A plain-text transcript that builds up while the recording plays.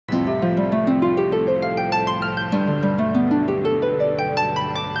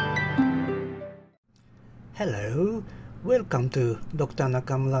Hello, welcome to Dr.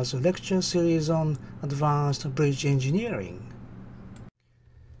 Nakamura's lecture series on Advanced Bridge Engineering.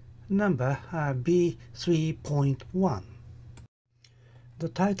 Number B-3.1. The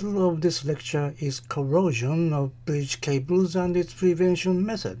title of this lecture is Corrosion of Bridge Cables and its Prevention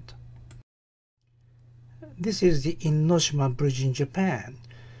Method. This is the Inoshima Bridge in Japan.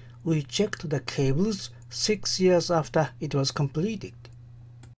 We checked the cables 6 years after it was completed,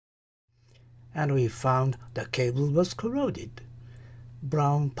 and we found the cable was corroded.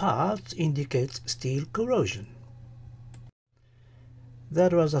 Brown parts indicate steel corrosion.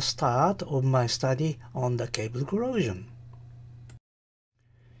 That was the start of my study on the cable corrosion.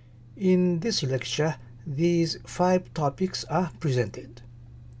 In this lecture, these 5 topics are presented.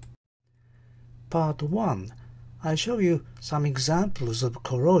 Part 1. I show you some examples of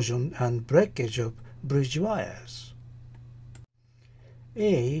corrosion and breakage of bridge wires.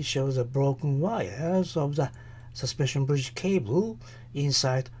 A shows the broken wires of the suspension bridge cable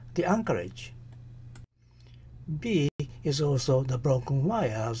inside the anchorage. B is also the broken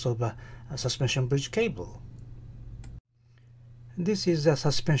wires of a suspension bridge cable. This is a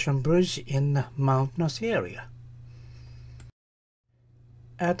suspension bridge in a mountainous area.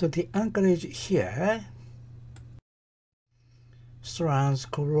 At the anchorage here, strands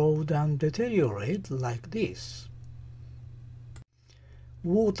corrode and deteriorate like this.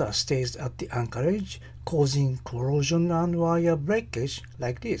 Water stays at the anchorage, causing corrosion and wire breakage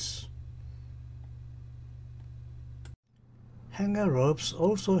like this. Hanger ropes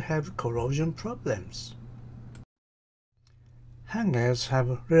also have corrosion problems. Hangers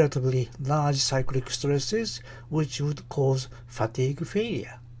have relatively large cyclic stresses which would cause fatigue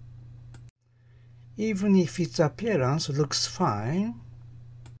failure. Even if its appearance looks fine,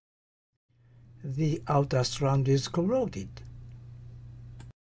 the outer strand is corroded.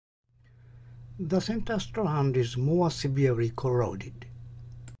 The center strand is more severely corroded.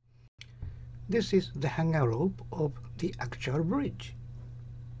 This is the hanger rope of the actual bridge.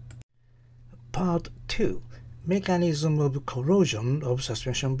 Part 2. Mechanism of corrosion of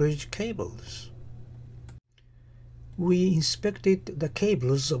suspension bridge cables. We inspected the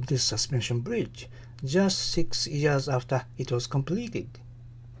cables of this suspension bridge just 6 years after it was completed.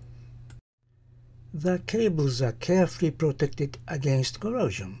 The cables are carefully protected against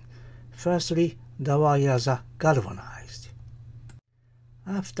corrosion. Firstly, the wires are galvanized.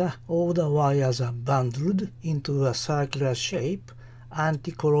 After all the wires are bundled into a circular shape,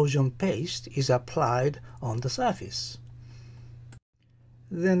 anti-corrosion paste is applied on the surface.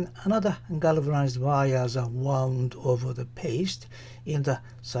 Then another galvanized wires are wound over the paste in the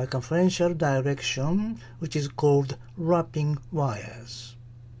circumferential direction, which is called wrapping wires.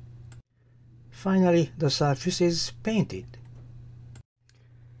 Finally, the surface is painted.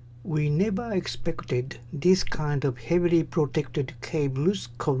 We never expected this kind of heavily protected cables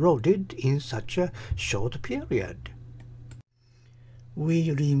corroded in such a short period.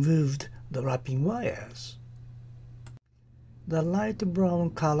 We removed the wrapping wires. The light brown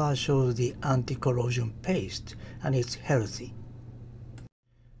color shows the anti-corrosion paste, and it's healthy,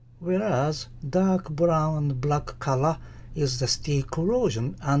 whereas dark brown and black color is the steel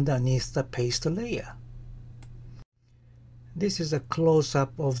corrosion underneath the paste layer. This is a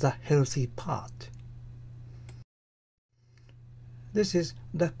close-up of the healthy part. This is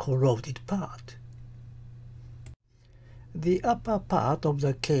the corroded part. The upper part of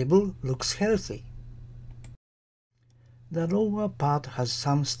the cable looks healthy. The lower part has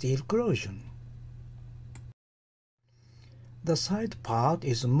some steel corrosion. The side part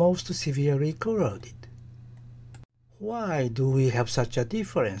is most severely corroded. Why do we have such a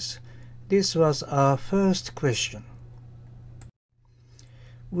difference? This was our first question.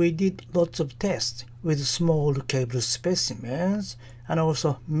 We did lots of tests with small cable specimens and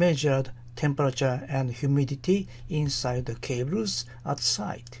also measured temperature and humidity inside the cables at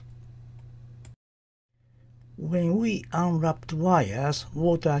site. When we unwrapped wires,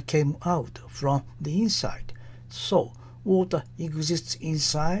 water came out from the inside, so water exists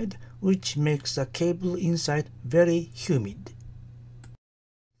inside, which makes the cable inside very humid.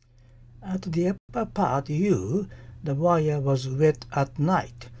 At the upper part U, the wire was wet at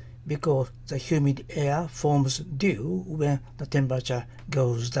night because the humid air forms dew when the temperature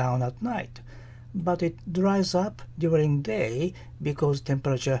goes down at night, but it dries up during day because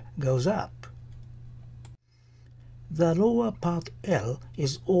temperature goes up. The lower part L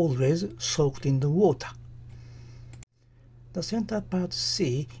is always soaked in the water. The center part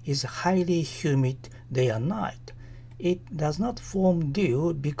C is highly humid day and night. It does not form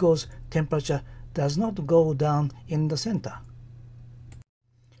dew because temperature does not go down in the center.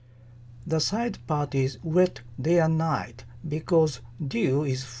 The side part is wet day and night because dew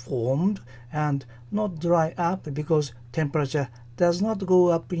is formed and not dry up because temperature does not go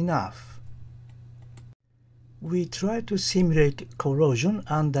up enough. We try to simulate corrosion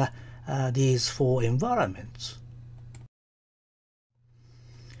under these four environments.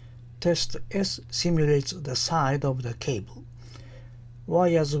 Test S simulates the side of the cable.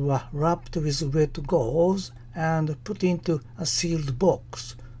 Wires were wrapped with wet gauze and put into a sealed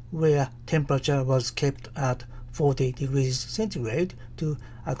box where temperature was kept at 40 degrees centigrade to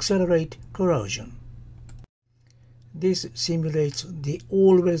accelerate corrosion. This simulates the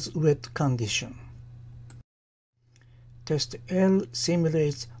always wet condition. Test L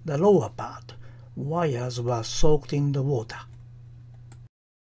simulates the lower part. Wires were soaked in the water.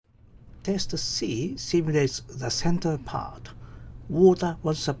 Test C simulates the center part. Water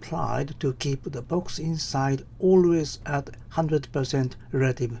was supplied to keep the box inside always at 100%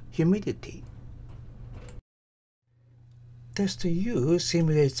 relative humidity. Test U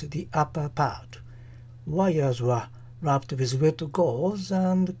simulates the upper part. Wires were wrapped with wet gauze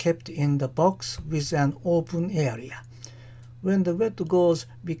and kept in the box with an open area. When the wet gauze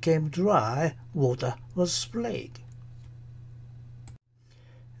became dry, water was sprayed.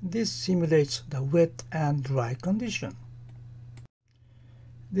 This simulates the wet and dry condition.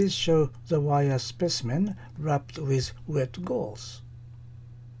 This shows the wire specimen wrapped with wet gauze.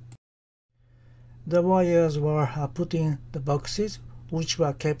 The wires were put in the boxes which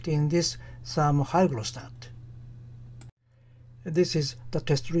were kept in this thermohygrostat. This is the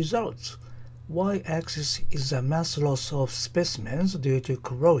test results. Y-axis is the mass loss of specimens due to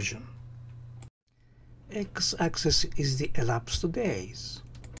corrosion. X-axis is the elapsed days.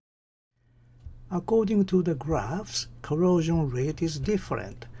 According to the graphs, corrosion rate is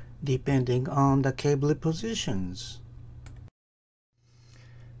different depending on the cable positions.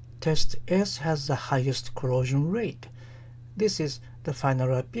 Test S has the highest corrosion rate. This is the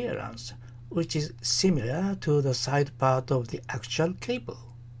final appearance, which is similar to the side part of the actual cable.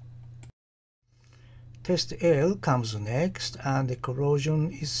 Test L comes next and the corrosion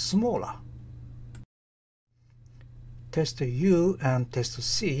is smaller. Test U and Test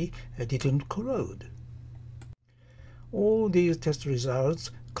C didn't corrode. All these test results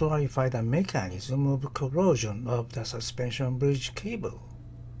clarify the mechanism of corrosion of the suspension bridge cable.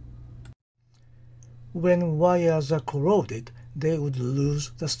 When wires are corroded, they would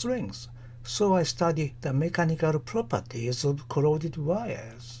lose the strength, so I study the mechanical properties of corroded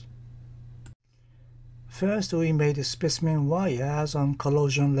wires. First, we made specimen wires on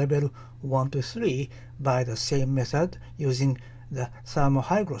corrosion level 1 to 3 by the same method using the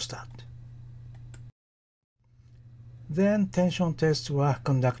thermohygrostat. Then tension tests were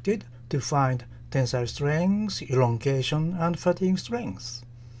conducted to find tensile strength, elongation, and fatigue strength.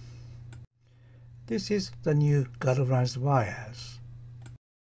 This is the new galvanized wires.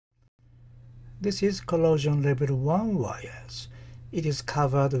 This is corrosion level 1 wires. It is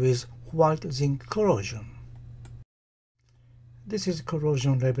covered with white zinc corrosion. This is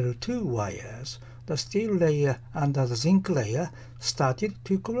corrosion level 2 wires. The steel layer under the zinc layer started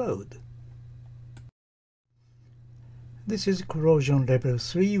to corrode. This is corrosion level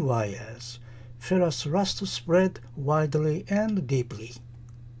 3 wires. Ferrous rust spread widely and deeply.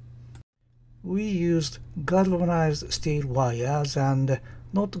 We used galvanized steel wires and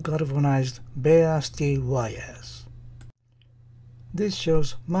not galvanized bare steel wires. This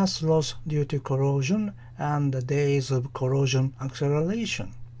shows mass loss due to corrosion and the days of corrosion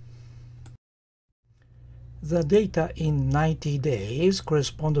acceleration. The data in 90 days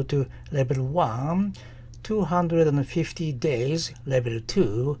correspond to level 1, 250 days level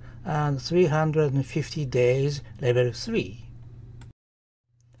 2, and 350 days level 3.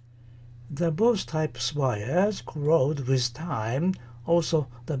 The both types wires corrode with time, also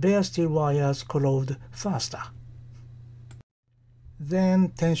the bare steel wires corrode faster. Then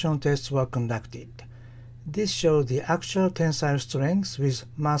tension tests were conducted. This showed the actual tensile strength with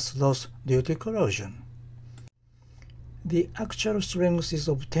mass loss due to corrosion. The actual strength is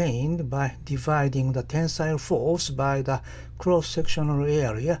obtained by dividing the tensile force by the cross-sectional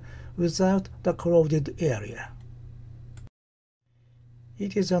area without the corroded area.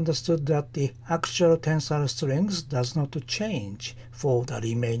 It is understood that the actual tensile strength does not change for the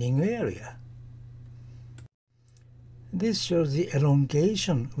remaining area. This shows the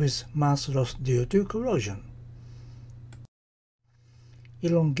elongation with mass loss due to corrosion.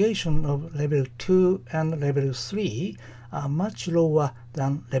 Elongation of level 2 and level 3 are much lower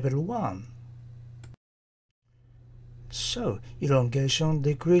than level 1. So, elongation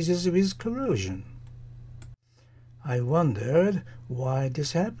decreases with corrosion. I wondered why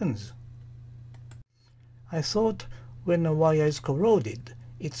this happens. I thought when a wire is corroded,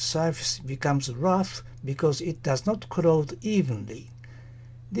 its surface becomes rough because it does not corrode evenly.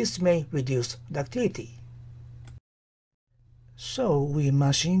 This may reduce ductility. So we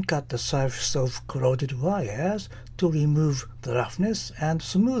machine cut the surface of corroded wires to remove the roughness and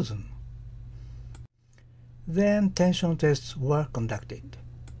smoothen. Then tension tests were conducted.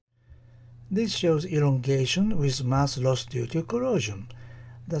 This shows elongation with mass loss due to corrosion.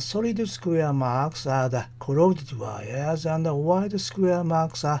 The solid square marks are the corroded wires and the wide square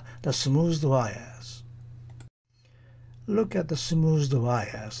marks are the smoothed wires. Look at the smoothed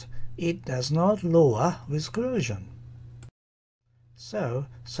wires. It does not lower with corrosion. So,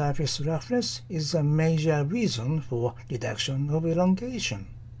 surface roughness is a major reason for reduction of elongation.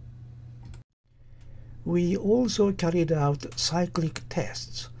 We also carried out cyclic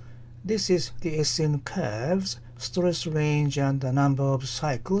tests. This is the SN curves, stress range and the number of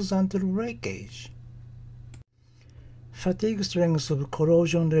cycles until breakage. Fatigue strength of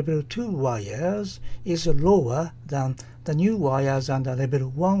corrosion level 2 wires is lower than the new wires and the level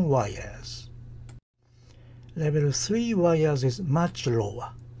 1 wires. Level 3 wires is much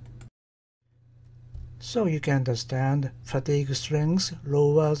lower. So you can understand fatigue strength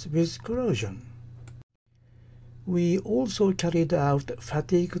lowers with corrosion. We also carried out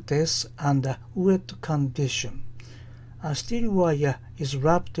fatigue tests under wet condition. A steel wire is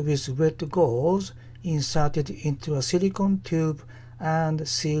wrapped with wet gauze, inserted into a silicone tube and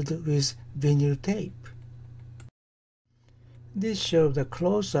sealed with vinyl tape. This shows the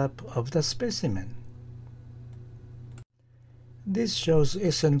close-up of the specimen. This shows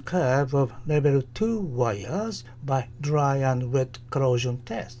SN curve of level 2 wires by dry and wet corrosion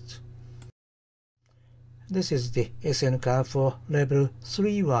tests. This is the SN curve for level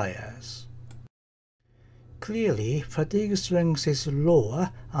 3 wires. Clearly, fatigue strength is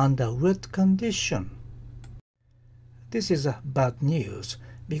lower under wet condition. This is bad news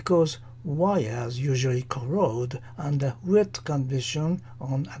because wires usually corrode under wet condition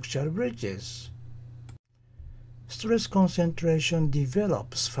on actual bridges. Stress concentration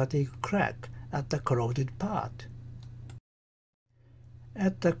develops fatigue crack at the corroded part.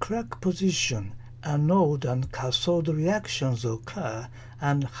 At the crack position, anode and cathode reactions occur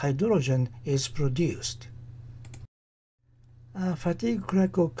and hydrogen is produced. A fatigue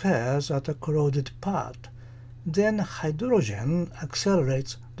crack occurs at a corroded part. Then hydrogen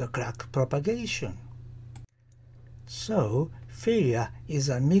accelerates the crack propagation. So, failure is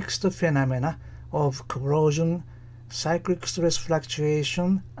a mixed phenomena of corrosion, cyclic stress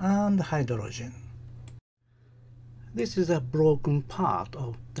fluctuation, and hydrogen. This is a broken part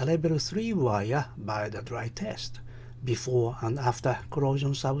of the level 3 wire by the dry test, before and after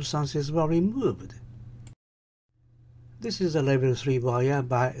corrosion substances were removed. This is a level 3 wire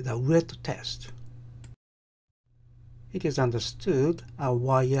by the wet test. It is understood a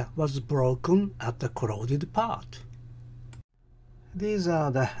wire was broken at the corroded part. These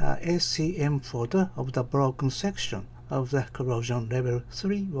are the SCM photo of the broken section of the corrosion level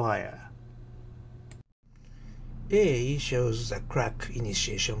 3 wire. A shows the crack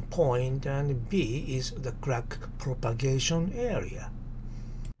initiation point and B is the crack propagation area.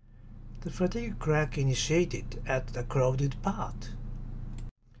 The fatigue crack initiated at the corroded part.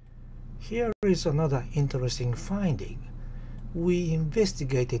 Here is another interesting finding. We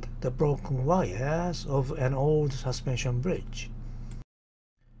investigated the broken wires of an old suspension bridge.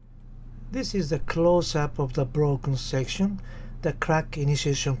 This is the close-up of the broken section. The crack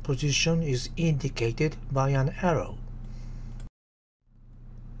initiation position is indicated by an arrow.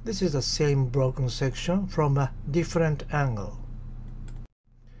 This is the same broken section from a different angle.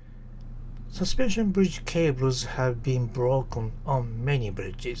 Suspension bridge cables have been broken on many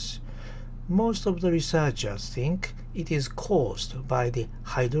bridges. Most of the researchers think it is caused by the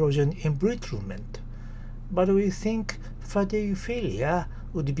hydrogen embrittlement, but we think fatigue failure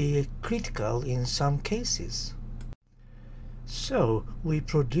would be critical in some cases. So we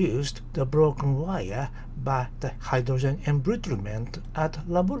produced the broken wire by the hydrogen embrittlement at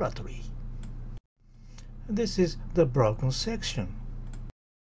laboratory. This is the broken section.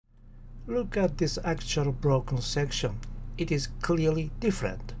 Look at this actual broken section. It is clearly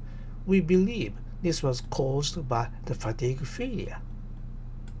different. We believe this was caused by the fatigue failure.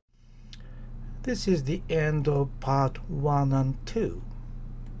 This is the end of part 1 and 2.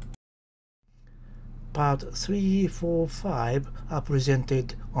 Part 3, 4, 5 are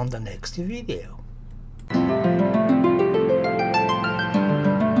presented on the next video.